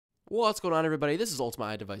What's going on, everybody? This is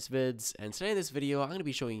Ultimate iDevice Vids, and today in this video I'm going to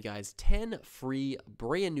be showing you guys 10 free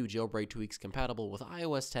brand new jailbreak tweaks compatible with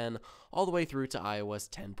iOS 10 all the way through to iOS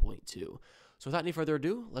 10.2. So without any further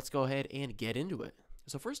ado, let's go ahead and get into it.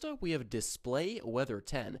 So first up, we have DisplayWeather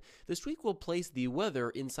 10. This tweak will place the weather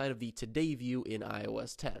inside of the Today view in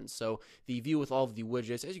iOS 10. So the view with all of the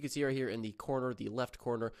widgets, as you can see right here in the corner, the left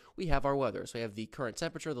corner, we have our weather. So we have the current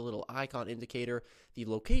temperature, the little icon indicator, the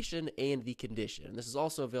location, and the condition. And this is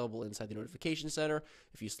also available inside the notification center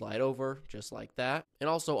if you slide over, just like that. And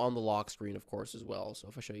also on the lock screen, of course, as well. So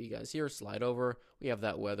if I show you guys here, slide over, we have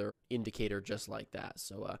that weather indicator just like that.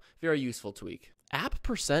 So very useful tweak.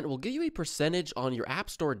 App% will give you a percentage on your App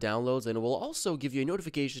Store downloads, and it will also give you a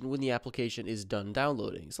notification when the application is done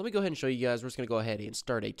downloading. So let me go ahead and show you guys. We're just going to go ahead and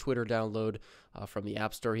start a Twitter download from the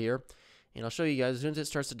App Store here. And I'll show you guys, as soon as it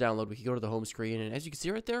starts to download, we can go to the home screen, and as you can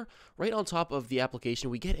see right there, right on top of the application,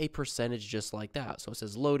 we get a percentage just like that. So it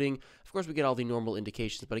says loading. Of course, we get all the normal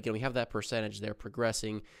indications, but again, we have that percentage there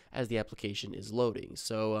progressing as the application is loading.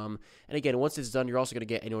 So, and again, once it's done, you're also going to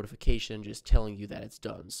get a notification just telling you that it's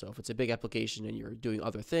done. So if it's a big application and you're doing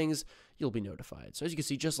other things, you'll be notified. So as you can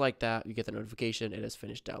see, just like that, you get the notification, it has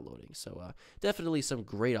finished downloading. So definitely some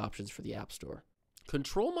great options for the App Store.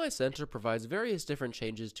 Control MyCenter provides various different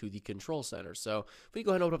changes to the control center. So if we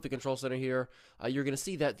go ahead and open up the control center here, you're going to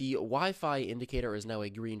see that the Wi-Fi indicator is now a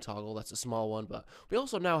green toggle. That's a small one, but we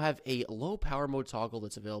also now have a low power mode toggle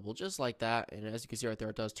that's available just like that. And as you can see right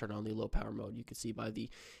there, it does turn on the low power mode. You can see by the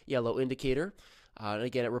yellow indicator. And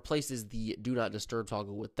again, it replaces the Do Not Disturb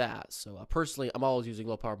toggle with that. So personally, I'm always using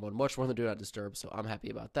low power mode much more than Do Not Disturb, so I'm happy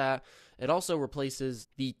about that. It also replaces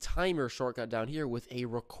the timer shortcut down here with a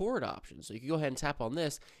record option. So you can go ahead and tap on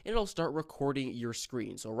this, and it'll start recording your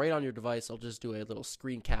screen. So right on your device, I'll just do a little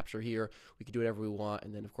screen capture here. We can do whatever we want,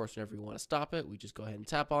 and then of course, whenever we want to stop it, we just go ahead and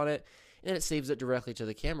tap on it, and it saves it directly to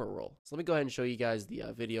the camera roll. So let me go ahead and show you guys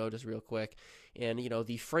the video just real quick. And you know,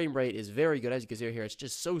 the frame rate is very good. As you can see here, it's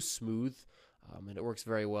just so smooth. And it works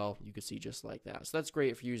very well. You can see just like that. So that's great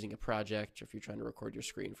if you're using a project or if you're trying to record your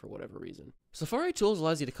screen for whatever reason. Safari Tools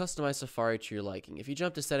allows you to customize Safari to your liking. If you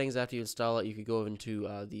jump to settings after you install it, you could go into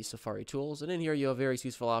the Safari Tools. And in here, you have various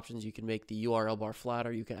useful options. You can make the URL bar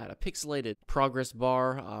flatter. You can add a pixelated progress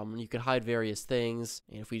bar. You can hide various things.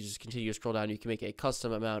 And if we just continue to scroll down, you can make a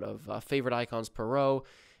custom amount of favorite icons per row.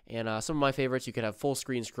 And some of my favorites, you could have full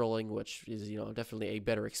screen scrolling, which is, you know, definitely a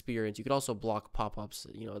better experience. You could also block pop-ups,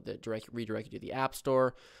 you know, that redirect you to the App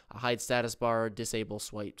Store, hide status bar, disable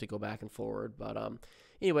swipe to go back and forward. But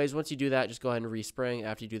anyways, once you do that, just go ahead and respring.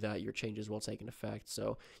 After you do that, your changes will take an effect.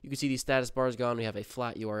 So you can see the status bar is gone. We have a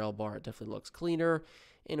flat URL bar. It definitely looks cleaner.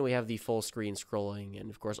 And we have the full screen scrolling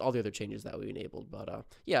and, of course, all the other changes that we enabled. But,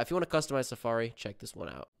 yeah, if you want to customize Safari, check this one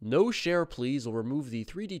out. NoSharePlz will remove the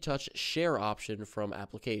 3D Touch Share option from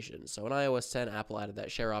applications. So in iOS 10, Apple added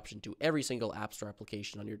that share option to every single App Store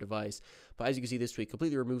application on your device. But as you can see, this tweak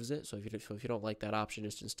completely removes it. So if you don't like that option,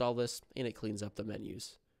 just install this, and it cleans up the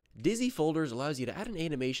menus. DizzyFolders allows you to add an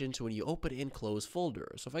animation to when you open and close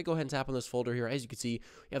folders. So if I go ahead and tap on this folder here, as you can see,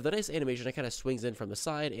 you have the nice animation that kind of swings in from the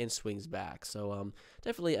side and swings back. So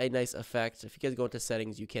definitely a nice effect. If you guys go into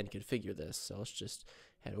settings, you can configure this. So let's just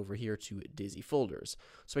head over here to DizzyFolders.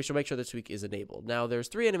 So make sure this tweak is enabled. Now there's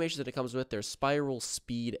three animations that it comes with. There's spiral,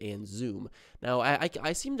 speed, and zoom. Now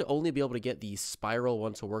I seem to only be able to get the spiral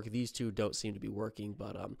one to work. These two don't seem to be working,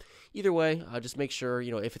 but either way, just make sure,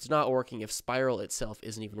 you know, if it's not working, if spiral itself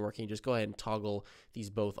isn't even working, just go ahead and toggle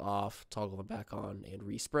these both off, toggle them back on, and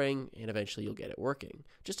respring, and eventually you'll get it working.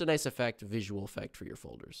 Just a nice effect, visual effect for your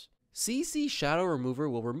folders. CC Shadow Remover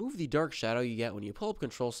will remove the dark shadow you get when you pull up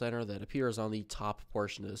Control Center that appears on the top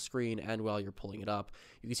portion of the screen and while you're pulling it up.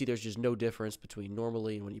 You can see there's just no difference between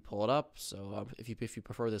normally and when you pull it up. So if you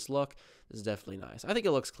prefer this look, this is definitely nice. I think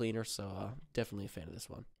it looks cleaner, so definitely a fan of this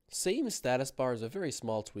one. SameStatusBar is a very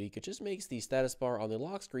small tweak. It just makes the status bar on the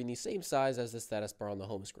lock screen the same size as the status bar on the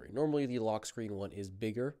home screen. Normally the lock screen one is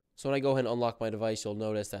bigger. So when I go ahead and unlock my device, you'll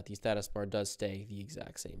notice that the status bar does stay the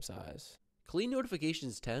exact same size. Clean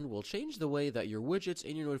Notifications 10 will change the way that your widgets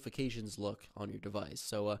and your notifications look on your device.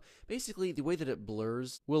 So basically, the way that it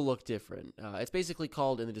blurs will look different. It's basically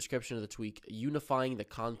called, in the description of the tweak, unifying the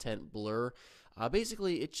content blur.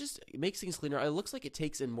 Basically, it makes things cleaner. It looks like it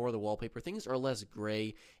takes in more of the wallpaper. Things are less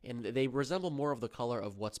gray, and they resemble more of the color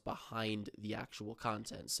of what's behind the actual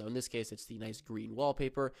content. So in this case, it's the nice green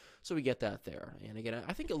wallpaper, so we get that there. And again,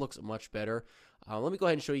 I think it looks much better. Let me go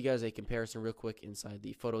ahead and show you guys a comparison real quick inside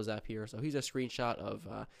the Photos app here. So here's a screenshot of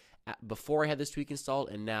before I had this tweak installed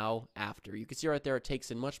and now after. You can see right there it takes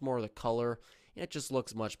in much more of the color, and it just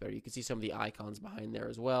looks much better. You can see some of the icons behind there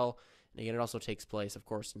as well. And again, it also takes place, of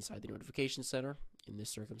course, inside the notification center. in this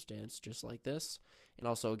circumstance, just like this. And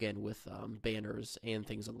also, again, with banners and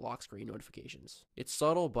things on the lock screen notifications. It's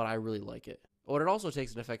subtle, but I really like it. Oh, and it also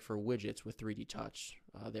takes an effect for widgets with 3D touch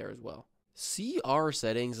there as well.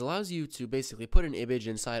 CRSettings allows you to basically put an image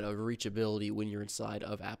inside of reachability when you're inside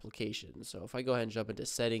of applications. So if I go ahead and jump into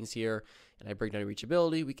settings here and I break down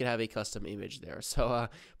reachability, we can have a custom image there. So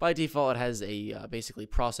by default, it has a basically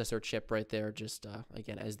processor chip right there, just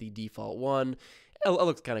again as the default one. It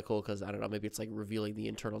looks kind of cool because, I don't know, maybe it's like revealing the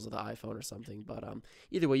internals of the iPhone or something. But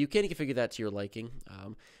either way, you can configure that to your liking.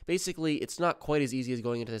 Basically, it's not quite as easy as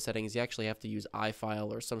going into the settings. You actually have to use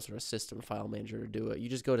iFile or some sort of system file manager to do it. You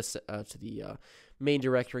just go to the main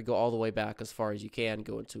directory, go all the way back as far as you can,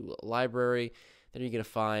 go into library. Then you're going to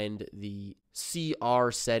find the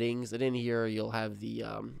CRSettings, and in here you'll have the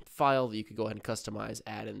file that you could go ahead and customize,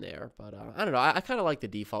 add in there. But I don't know, I kind of like the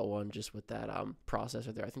default one just with that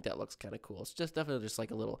processor there. I think that looks kind of cool. It's just definitely just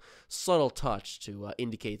like a little subtle touch to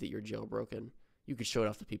indicate that you're jailbroken. You could show it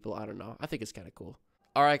off to people, I don't know. I think it's kind of cool.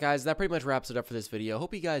 Alright guys, that pretty much wraps it up for this video.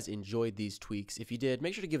 Hope you guys enjoyed these tweaks. If you did,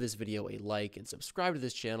 make sure to give this video a like and subscribe to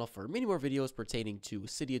this channel for many more videos pertaining to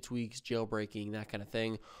Cydia tweaks, jailbreaking, that kind of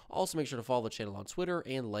thing. Also make sure to follow the channel on Twitter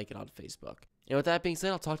and like it on Facebook. And with that being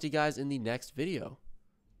said, I'll talk to you guys in the next video.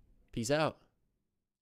 Peace out.